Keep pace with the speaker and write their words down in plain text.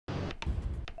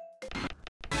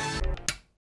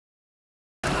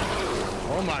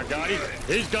Oh my God,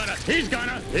 he's gonna puke! He's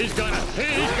gonna puke! He's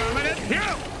gonna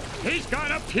puke! He's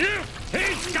gonna puke!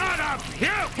 He's gonna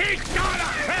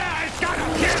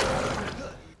puke!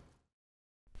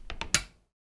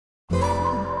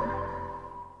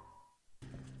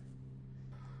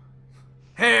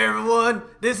 Hey everyone,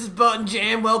 this is Button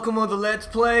Jam. Welcome to the Let's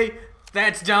Play.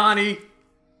 That's Donnie.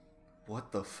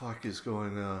 What the fuck is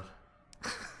going on?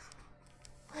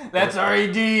 That's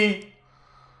RED.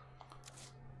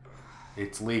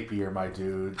 It's leap year, my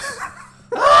dudes.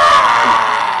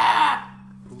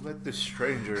 Who let this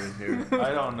stranger in here?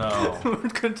 I don't know. We're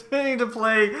continuing to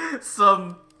play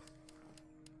some...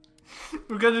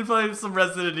 We're going to play some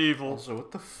Resident Evil. Also,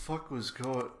 what the fuck was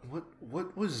going...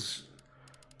 What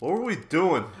were we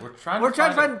doing? We're trying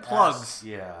to find plugs.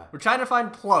 Yeah. We're trying to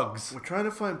find plugs. We're trying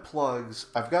to find plugs.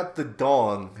 I've got the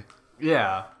dong.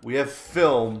 Yeah. We have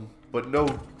film, but no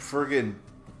friggin'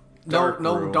 dark room.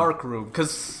 No dark room.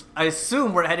 Because I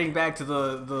assume we're heading back to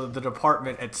the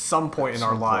department at some point in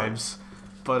our lives.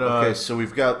 But okay, so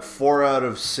we've got 4 out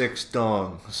of 6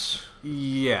 dongs.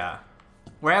 Yeah.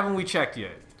 Where haven't we checked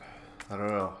yet? I don't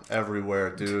know. Everywhere,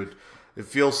 dude. It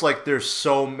feels like there's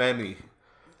so many.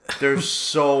 There's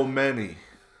so many.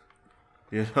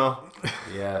 You know?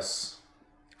 Yes.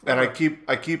 And I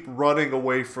keep running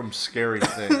away from scary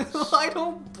things. I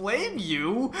don't blame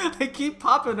you. They keep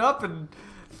popping up and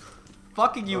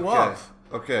fucking you up.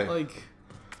 Okay. Like,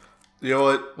 you know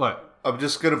what? What? I'm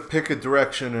just gonna pick a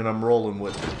direction and I'm rolling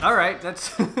with it. All right, that's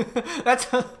that's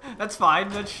fine.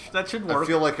 That should work. I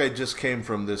feel like I just came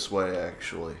from this way,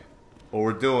 actually. Well,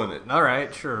 we're doing it. All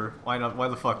right, sure. Why not? Why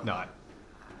the fuck not?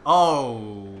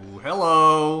 Oh,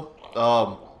 hello.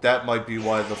 That might be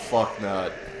why the fuck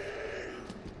not.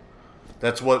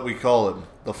 That's what we call him,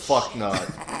 the fuck not.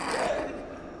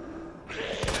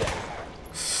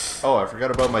 Oh, I forgot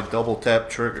about my double tap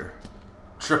trigger.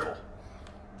 Triple.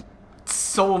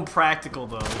 So impractical,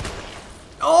 though.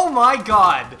 Oh my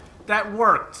god, that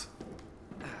worked.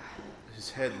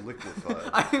 His head liquefied.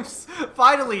 I'm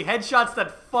finally headshots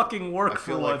that fucking work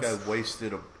for once. I feel like I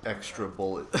wasted an extra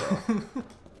bullet, though.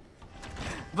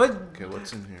 But okay,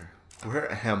 what's in here?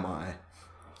 Where am I?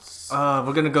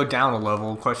 We're gonna go down a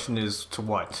level. Question is to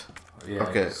what? Yeah,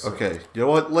 okay. You know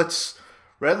what? Let's,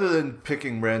 rather than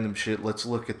picking random shit, let's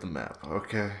look at the map,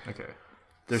 okay? Okay.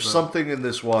 There's something in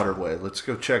this waterway. Let's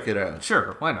go check it out.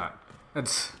 Sure, why not?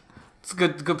 It's a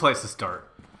good place to start.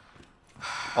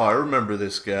 Oh, I remember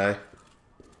this guy.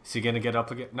 Is he gonna get up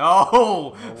again?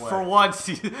 No for once.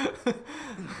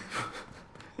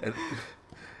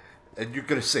 And you're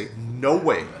gonna say, no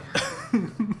way.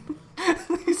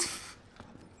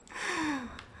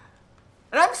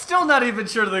 And I'm still not even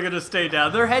sure they're gonna stay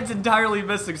down. Their head's entirely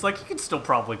missing. It's like, you can still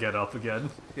probably get up again.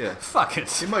 Yeah. Fuck it.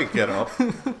 He might get up.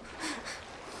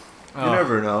 You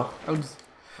never know.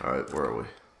 Alright, where are we?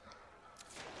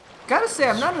 Gotta say,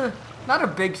 I'm not a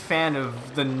big fan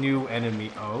of the new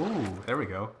enemy. Oh, there we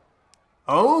go.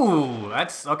 Oh,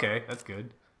 that's okay. That's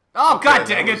good. Oh, okay, god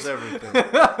dang it!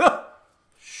 Everything.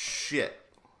 Shit.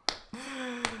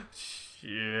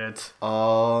 Shit.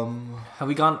 Have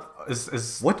we gone?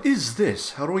 Is what is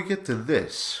this? How do we get to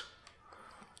this?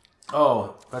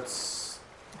 Oh, that's...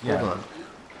 Yeah. Hold on.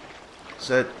 Is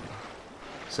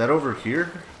that over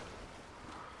here?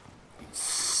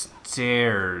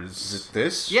 Stairs. Is it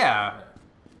this? Yeah.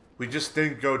 We just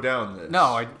didn't go down this.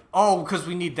 No, oh, because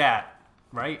we need that,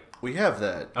 right? We have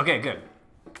that. Okay, good.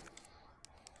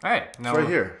 All right, now it's right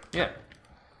here. Yeah.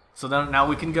 So now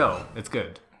we can go. It's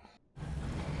good.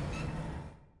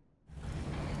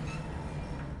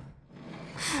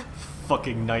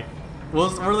 Fucking night.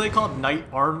 What were they called? Night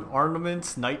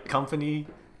Ornaments? Night Company?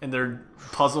 And their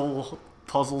puzzle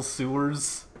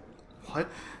sewers? What?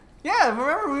 Yeah,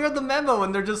 remember we read the memo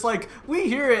and they're just like, we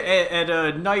here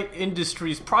at Night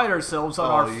Industries pride ourselves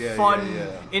on our fun,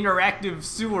 interactive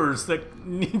sewers that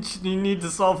you need to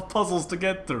solve puzzles to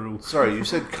get through. Sorry, you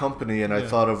said company and I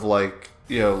thought of like,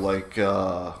 you know, like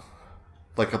a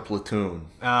platoon.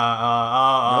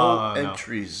 No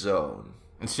entry zone.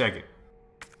 Let's check it.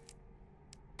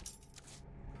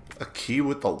 A key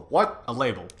with a what? A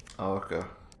label. Oh, okay.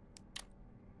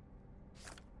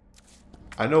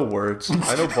 I know words.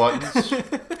 I know buttons.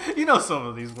 You know some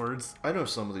of these words. I know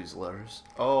some of these letters.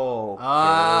 Oh.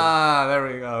 Ah, there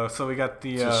we go. So we got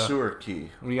the... It's a sewer key.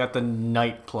 We got the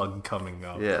night plug coming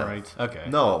up, right? Okay.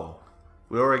 No.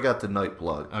 We already got the night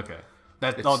plug. Okay.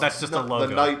 That's just a logo.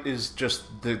 The night is just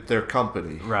their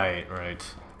company. Right.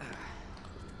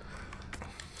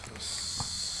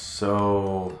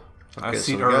 So... Okay,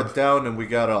 so we got down and we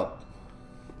got up.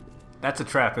 That's a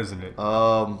trap, isn't it?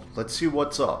 Let's see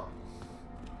what's up.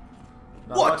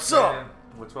 What's up? Man.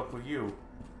 What's up with you?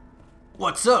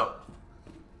 What's up?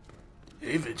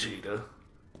 Hey, Vegeta.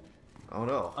 Oh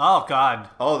no. Oh god.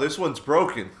 Oh, this one's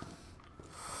broken.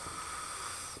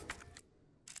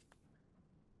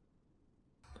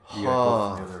 Yeah,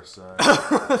 go from the other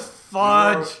side.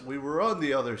 Fudge! We were on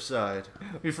the other side.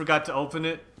 We forgot to open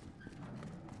it.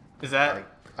 Is that?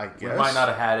 I guess. We might not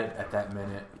have had it at that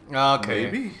minute. Okay.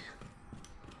 Maybe.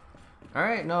 All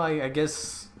right. No, I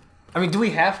guess. I mean, do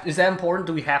we have? Is that important?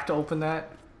 Do we have to open that?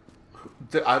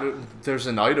 There's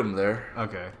an item there.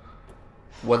 Okay.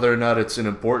 Whether or not it's an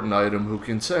important item, who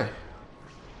can say?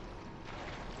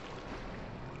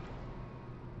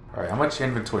 All right, how much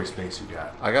inventory space you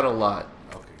got? I got a lot.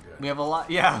 Okay, good. We have a lot.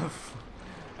 Yeah.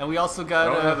 And we also got.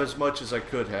 I don't have as much as I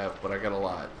could have, but I got a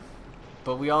lot.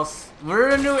 But we're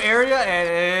in a new area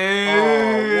and.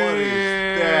 Oh, what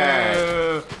is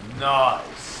that?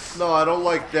 Nice. No, I don't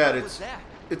like that.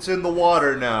 It's in the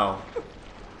water now.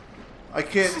 I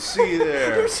can't see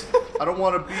there. I don't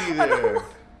want to be there.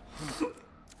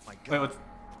 My God, Wait,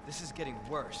 this is getting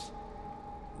worse.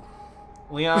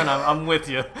 Leon, I'm with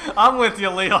you. I'm with you,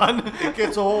 Leon. It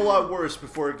gets a whole lot worse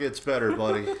before it gets better,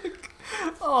 buddy.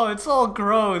 Oh, it's all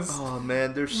gross. Oh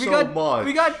man, there's we so got, much.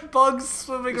 We got bugs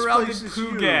swimming This around in place is poo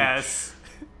huge. gas.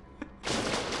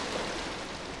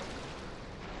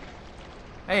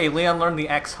 Hey, Leon learned the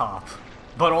X hop,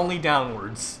 but only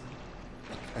downwards.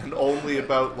 And only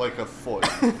about like a foot.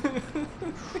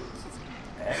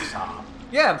 X hop.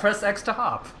 Yeah, press X to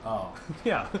hop. Oh.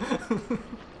 Yeah.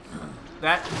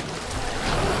 That.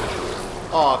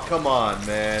 Oh, come on,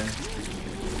 man.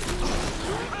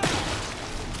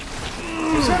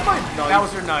 Was that my knife? That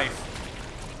was your knife.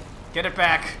 Get it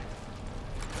back.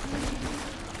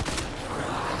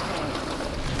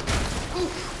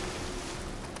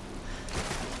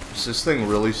 Is this thing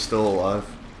really still alive?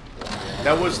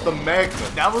 That was the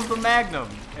Magnum. That was the Magnum,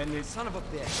 and it's. Son of a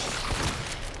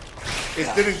bitch.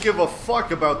 It didn't give a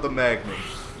fuck about the Magnum.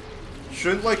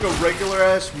 Shouldn't like a regular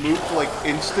ass mook like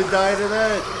insta die to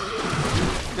that?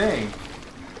 Thing.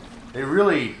 They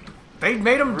really They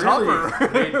made him tougher.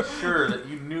 made sure that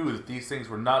you knew that these things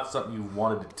were not something you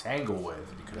wanted to tangle with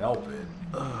if you could help it.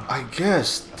 I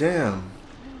guess, damn.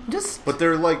 Just. But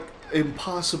they're like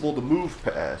impossible to move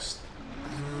past.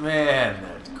 Man,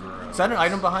 that's gross. Is that an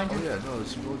item behind you? Oh yeah, no,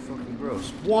 it's really fucking gross.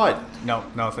 What? No,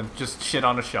 nothing. Just shit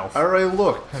on a shelf. I already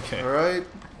looked. Okay. Alright?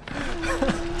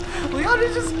 Leon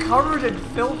is just covered in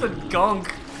filth and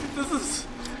gunk. This is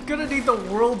gonna need the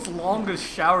world's longest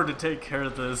shower to take care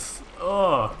of this.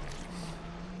 Ugh.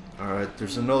 Alright,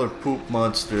 there's another poop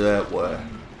monster that way.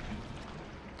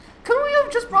 Couldn't we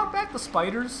have just brought back the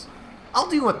spiders? I'll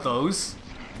deal with those.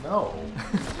 No.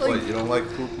 What, you don't like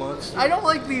poop monsters? I don't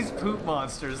like these poop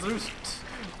monsters. They're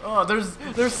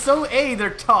so A, they're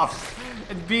tough,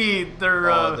 and B,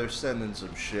 they're sending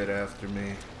some shit after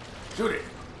me. Shoot it.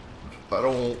 I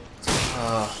don't...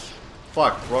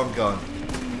 fuck, wrong gun.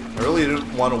 I really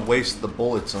didn't want to waste the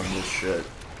bullets on this shit.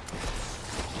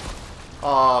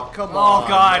 Aw, come on, Oh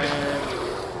god. man.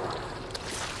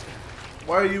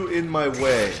 Why are you in my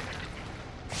way?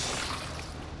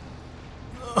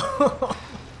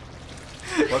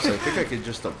 Plus, I think I can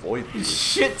just avoid these.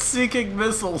 Shit-seeking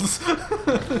missiles. Does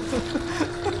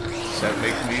that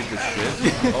make me the shit?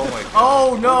 Oh my god.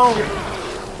 Oh no.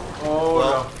 Oh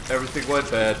Well, everything went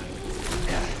bad.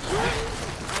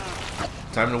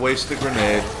 Time to waste the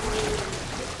grenade.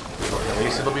 no. At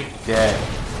least it'll be dead.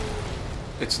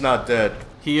 It's not dead.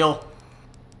 Heal.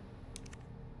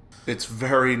 It's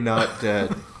very not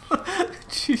dead.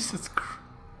 Jesus Christ.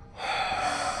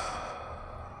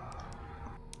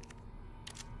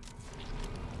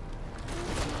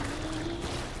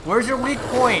 Where's your weak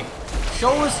point?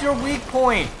 Show us your weak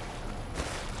point.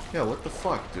 Yeah, what the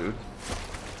fuck, dude?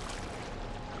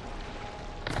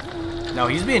 No,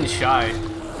 he's being shy.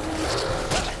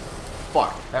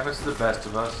 Fuck. Happens to the best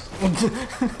of us.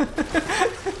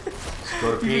 Just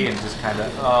go to pee and just kind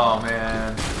of, oh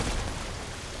man.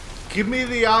 Give me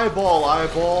the eyeball.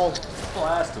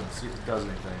 Blast him, see if it does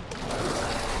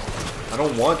anything. I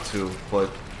don't want to, but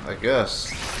I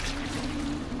guess.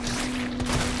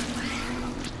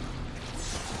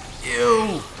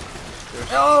 Ew. There's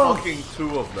Oh. fucking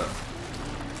two of them.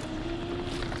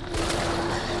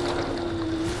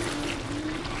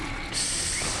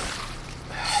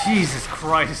 Jesus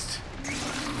Christ.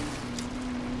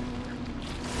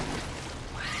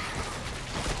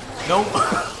 Nope.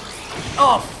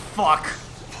 Oh, fuck.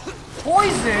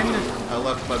 Poison? I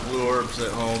left my blue orbs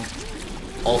at home.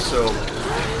 Also,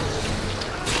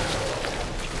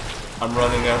 I'm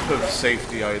running out of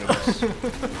safety items. We're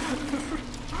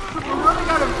running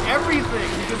out of everything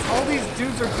because all these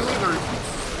dudes are doing are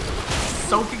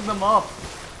soaking them up.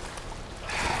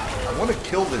 I want to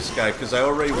kill this guy because I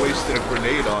already wasted a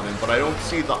grenade on him, but I don't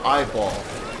see the eyeball.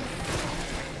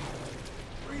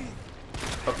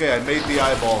 Okay, I made the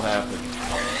eyeball happen.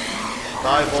 The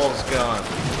eyeball's gone.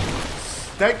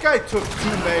 That guy took 2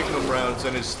 Magnum rounds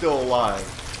and is still alive.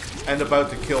 And about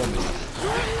to kill me.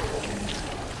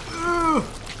 Ugh.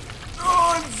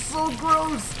 Oh, it's so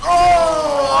gross.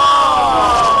 Oh!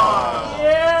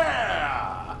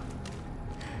 Yeah!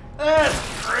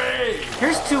 That's great!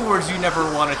 Here's 2 words you never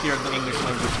want to hear in the English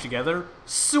language together.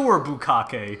 Sewer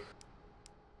bukkake.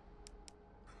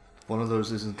 One of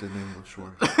those isn't an English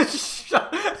word.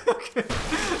 Okay.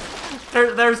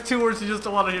 There's 2 words you just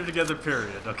don't want to hear together,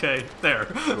 period. Okay? There.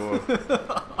 Sure.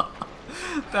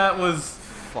 That was...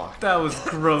 Fuck. That was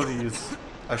grodies.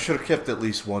 I should have kept at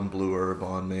least 1 blue herb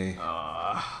on me.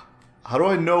 How do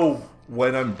I know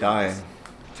when I'm dying?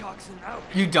 Toxin out.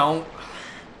 You don't.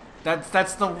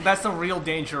 That's the real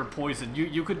danger of poison.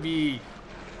 You could be...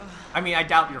 I mean, I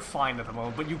doubt you're fine at the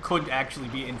moment, but you could actually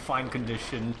be in fine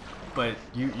condition, but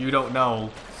you don't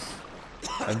know.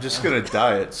 I'm just gonna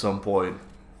die at some point.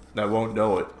 And I won't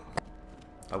know it.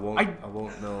 I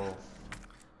won't know.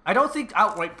 I don't think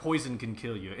outright poison can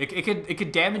kill you. It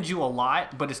could damage you a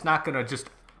lot, but it's not gonna just...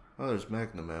 Oh, there's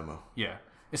Magnum ammo. Yeah.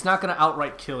 It's not gonna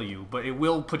outright kill you, but it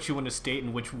will put you in a state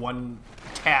in which one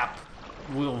tap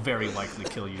will very likely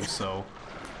kill you, so...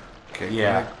 Okay,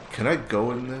 yeah. Can I go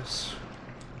in this?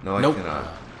 No, I Nope. cannot.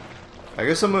 I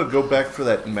guess I'm gonna go back for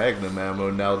that Magnum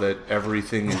ammo now that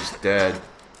everything is dead.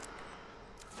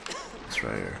 It's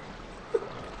right here.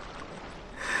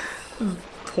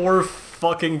 Poor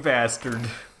fucking bastard.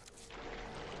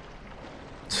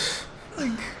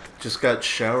 Just got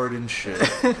showered in shit.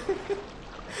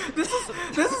 This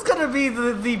is gonna be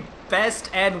the best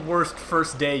and worst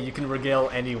first day you can regale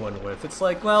anyone with. It's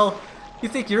like, well, you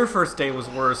think your first day was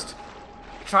worst.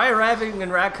 Try arriving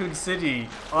in Raccoon City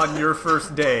on your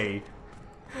first day.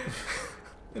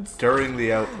 During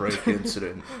the outbreak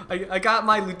incident. I got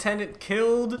my lieutenant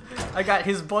killed. I got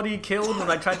his buddy killed when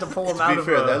I tried to pull him out of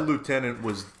To be fair, that lieutenant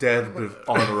was dead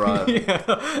on arrival.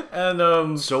 Yeah,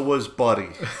 and so was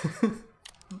Buddy.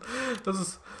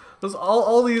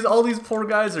 all these poor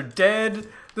guys are dead.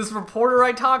 This reporter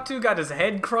I talked to got his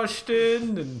head crushed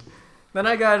in, and then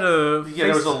I got a... Yeah,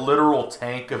 there was a literal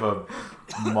tank of a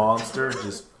monster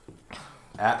just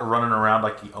running around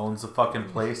like he owns the fucking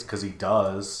place, because he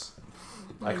does.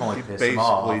 I can only piss him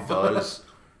off. Basically does.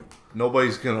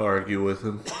 Nobody's gonna argue with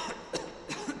him.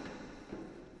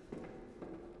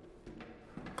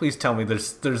 Please tell me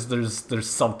there's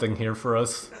something here for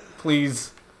us.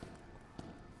 Please.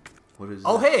 What is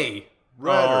Oh, that? hey!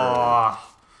 Red herb.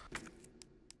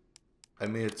 I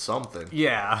mean, it's something.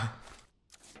 Yeah.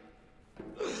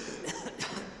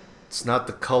 It's not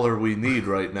the color we need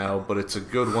right now, but it's a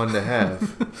good one to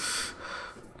have.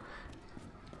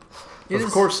 Of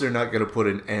course they're not going to put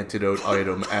an antidote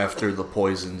item after the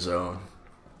poison zone.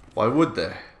 Why would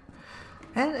they?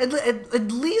 And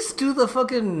at least do the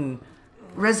fucking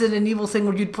Resident Evil thing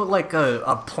where you'd put like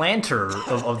a planter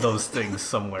of those things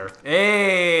somewhere.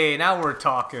 Hey, now we're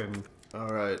talking.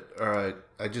 Alright.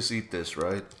 I just eat this,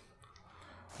 right?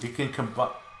 You can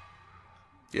combine...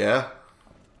 Yeah?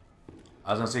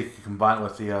 I was going to say you can combine it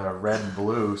with the red and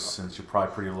blue, since you're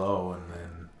probably pretty low, and then...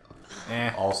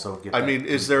 Also get I mean,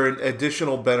 is there an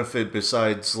additional benefit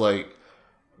besides, like,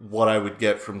 what I would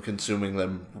get from consuming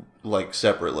them, like,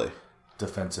 separately?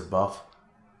 defensive buff?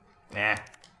 It's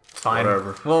fine.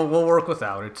 Whatever. We'll work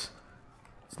without it.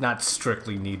 It's not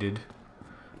strictly needed.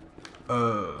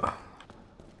 Alright,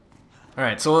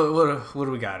 so what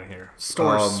do we got in here?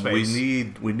 Storage space.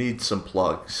 We need some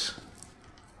plugs.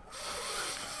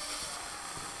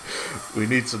 We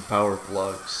need some power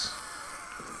plugs.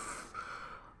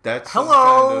 That's some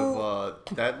Hello?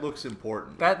 kind of, that looks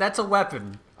important. That's a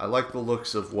weapon. I like the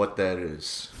looks of what that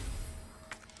is.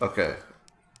 Okay.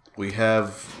 We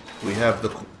have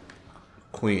the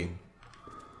queen.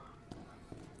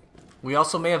 We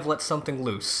also may have let something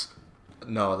loose.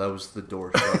 No, that was the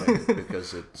door shutting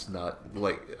because it's not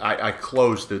like I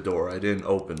closed the door. I didn't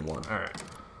open one. All right.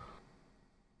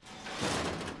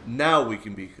 Now we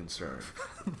can be concerned.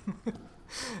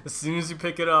 As soon as you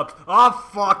pick it up. Oh,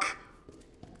 fuck!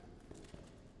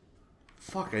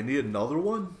 Fuck, I need another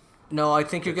one? No, I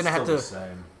think you're gonna have Still to... the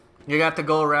same. You're gonna have to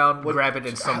go around, grab it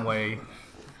in some way.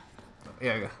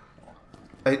 Yeah.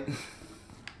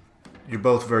 You're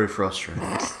both very frustrating.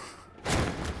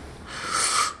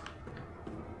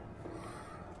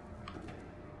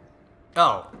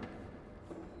 Oh.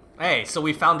 Hey, so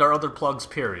we found our other plugs,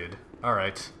 period.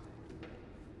 Alright.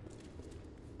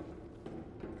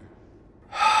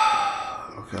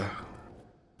 Okay.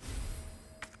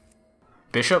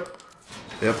 Bishop?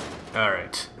 Yep.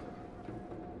 Alright.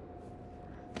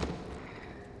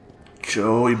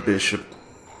 Joey Bishop.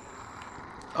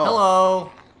 Oh.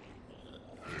 Hello!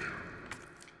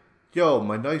 Yo,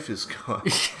 my knife is gone.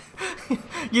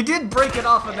 You did break it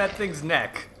off of that thing's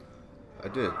neck. I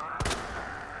did.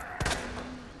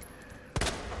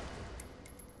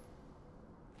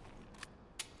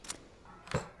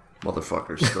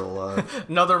 Motherfucker's still alive.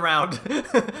 Another round.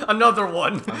 Another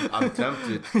one. I'm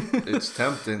tempted. It's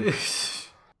tempting.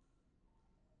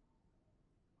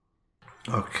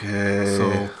 Okay.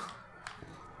 So,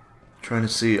 trying to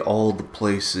see all the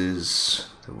places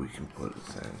that we can put a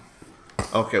thing.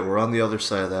 Okay, we're on the other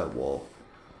side of that wall,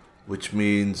 which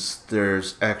means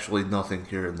there's actually nothing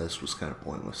here, and this was kind of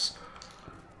pointless.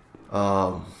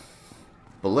 But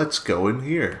let's go in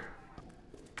here.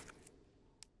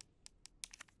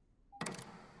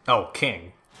 Oh,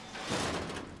 king.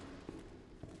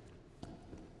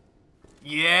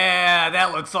 Yeah,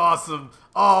 that looks awesome.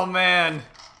 Oh, man.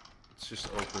 Let's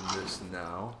just open this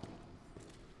now.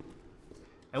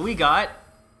 And we got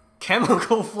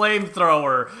chemical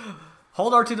flamethrower.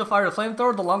 Hold R2 to fire a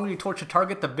flamethrower. The longer you torch a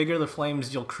target, the bigger the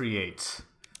flames you'll create.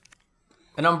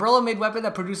 An umbrella-made weapon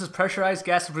that produces pressurized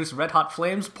gas to produce red-hot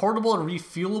flames. Portable and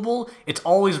refuelable. It's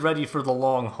always ready for the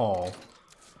long haul.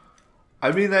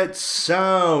 I mean, that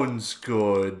sounds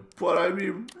good, but I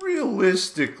mean,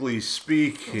 realistically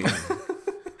speaking...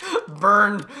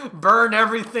 Burn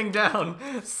everything down.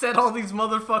 Set all these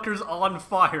motherfuckers on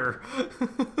fire.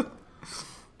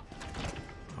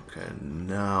 Okay,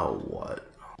 now what?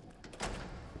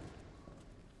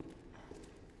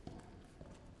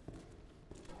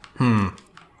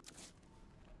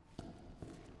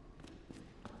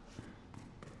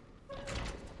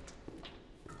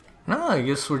 No, I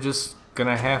guess we're just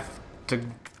gonna have to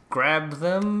grab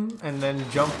them and then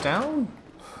jump down?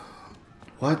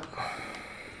 What?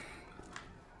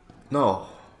 No.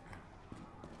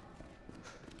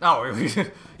 Oh,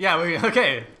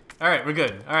 okay. Alright, we're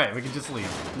good. Alright, we can just leave.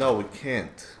 No, we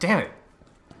can't. Damn it.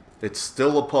 It's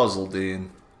still a puzzle,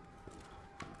 Dean.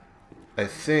 I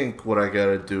think what I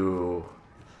gotta do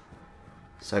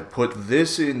is I put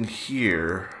this in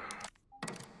here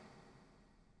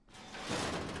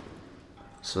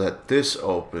so that this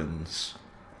opens.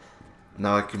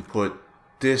 Now I can put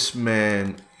this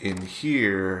man in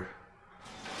here,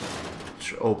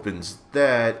 which opens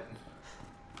that,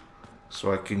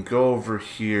 so I can go over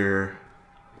here,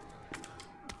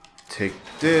 take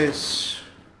this,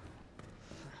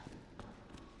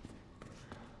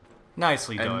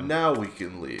 nicely done. and now we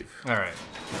can leave. Alright.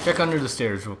 Check under the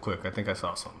stairs real quick. I think I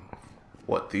saw something.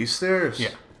 What, these stairs?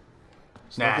 Yeah.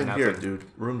 There's nothing here, dude.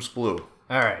 Room's blue.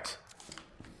 Alright.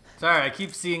 Sorry, I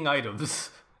keep seeing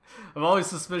items. I'm always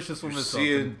suspicious when You're there's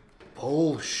seeing something.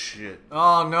 bullshit.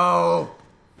 Oh no!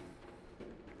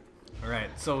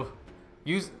 Alright, so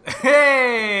use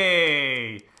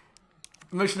hey!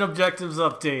 Mission objectives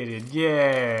updated,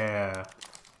 yeah.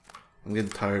 I'm getting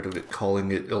tired of it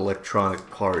calling it electronic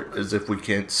part as if we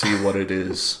can't see what it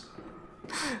is.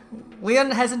 Leon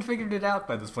hasn't figured it out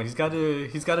by this point. He's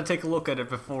gotta take a look at it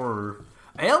before.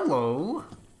 Hello!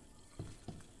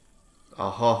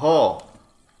 Ah-ha-ha.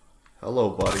 Hello,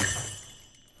 buddy.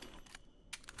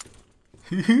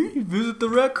 Visit the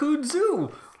raccoon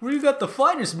zoo, where you got the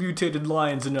finest mutated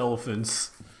lions and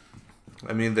elephants.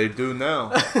 I mean, they do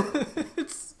now.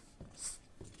 It's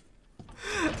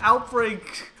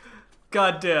Outbreak.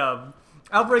 Goddamn.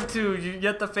 Outbreak 2, you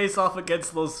have to face off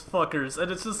against those fuckers,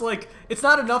 and it's just like, it's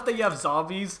not enough that you have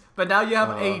zombies, but now you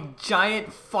have a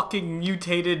giant fucking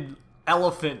mutated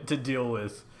elephant to deal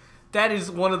with. That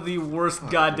is one of the worst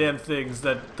goddamn things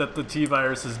that the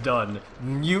T-Virus has done.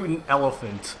 Mutant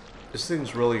elephant. This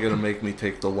thing's really gonna make me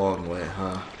take the long way,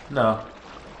 huh? No.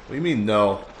 What do you mean,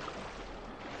 no?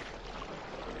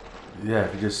 Yeah,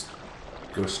 if you just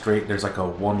go straight, there's like a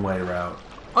one-way route.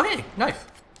 Oh hey, knife.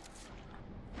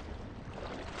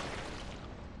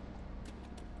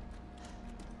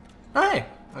 Oh hey.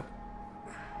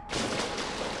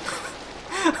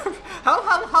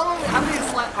 How many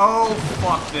slap? Oh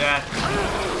fuck that.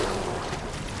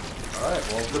 Alright,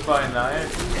 well goodbye,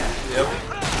 knife. Yep.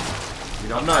 You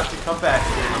don't have to come back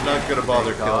here. I'm not gonna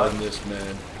bother killing this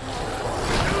man.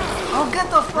 Oh, get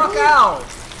the fuck out!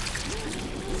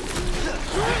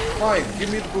 Fine,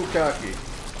 give me the bukkake.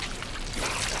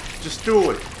 Just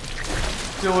do it.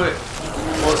 Do it.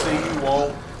 Pussy, you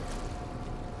won't.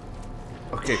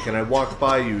 Okay, can I walk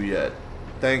by you yet?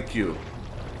 Thank you.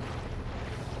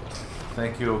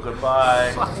 Thank you,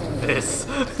 goodbye. Fuck this.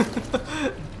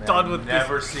 May Done I with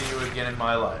never this. see you again in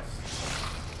my life.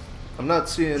 I'm not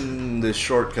seeing this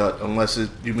shortcut unless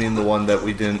you mean the one that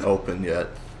we didn't open yet.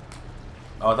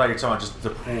 Oh, I thought you were talking about just the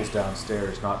pools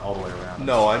downstairs, not all the way around.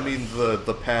 No, I mean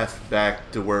the path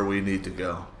back to where we need to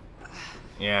go.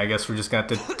 Yeah, I guess we're just gonna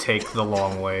have to take the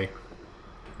long way.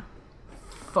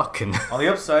 Fucking. On the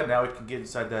upside, now we can get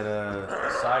inside that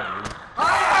side room.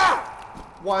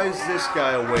 Why is this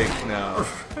guy awake now?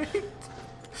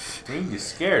 Dude, you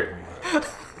scared me.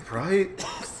 Right?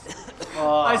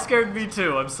 I scared me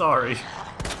too, I'm sorry.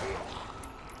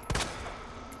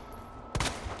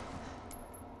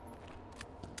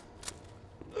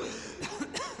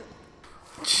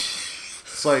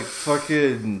 It's like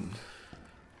fucking...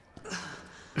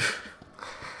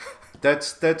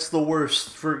 That's the worst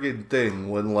friggin' thing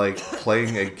when, like,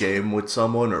 playing a game with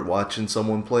someone or watching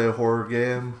someone play a horror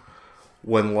game,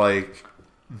 when, like,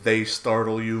 they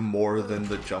startle you more than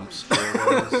the jump scare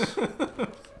does.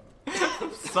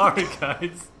 Sorry,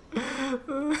 guys.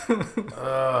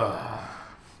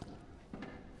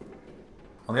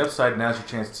 On the upside, now's your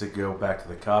chance to go back to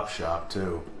the cop shop,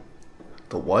 too.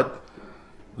 The what?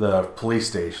 The police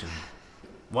station.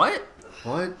 What?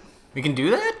 What? We can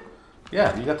do that?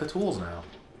 Yeah, you got the tools now.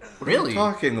 What Really? are you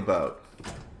talking about?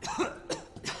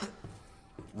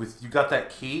 You got that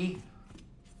key?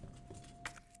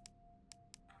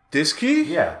 This key?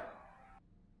 Yeah.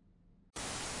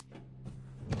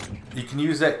 You can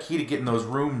use that key to get in those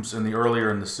rooms earlier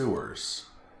in the sewers.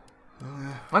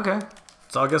 Okay.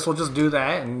 So I guess we'll just do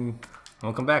that and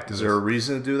we'll come back to this. Is there a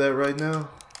reason to do that right now?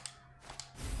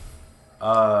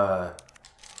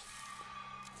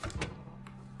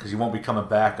 Because you won't be coming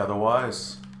back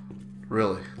otherwise.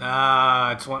 Really?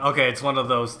 It's one. Okay, it's one of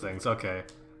those things. Okay.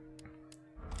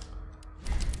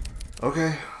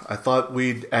 Okay. I thought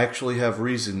we'd actually have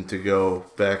reason to go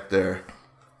back there.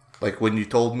 Like, when you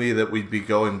told me that we'd be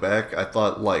going back, I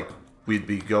thought, like, we'd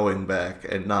be going back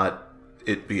and not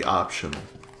it be optional.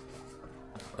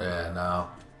 Yeah, no.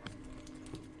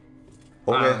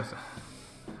 Okay.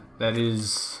 That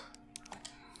is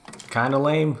kind of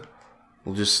lame.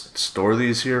 We'll just store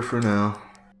these here for now.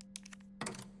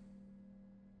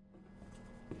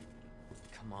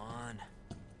 Come on.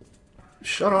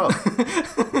 Shut up.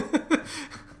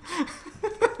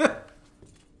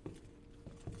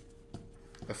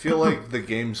 I feel like the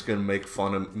game's gonna make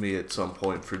fun of me at some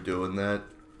point for doing that.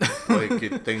 Like,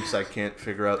 it thinks I can't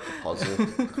figure out the puzzle.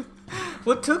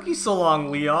 What took you so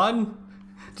long, Leon?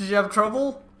 Did you have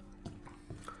trouble?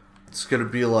 It's gonna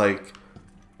be like,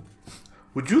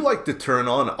 would you like to turn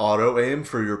on auto aim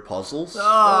for your puzzles?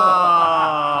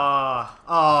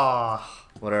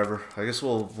 Whatever. I guess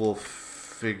we'll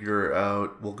figure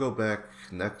out. We'll go back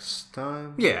next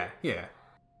time. Yeah, yeah.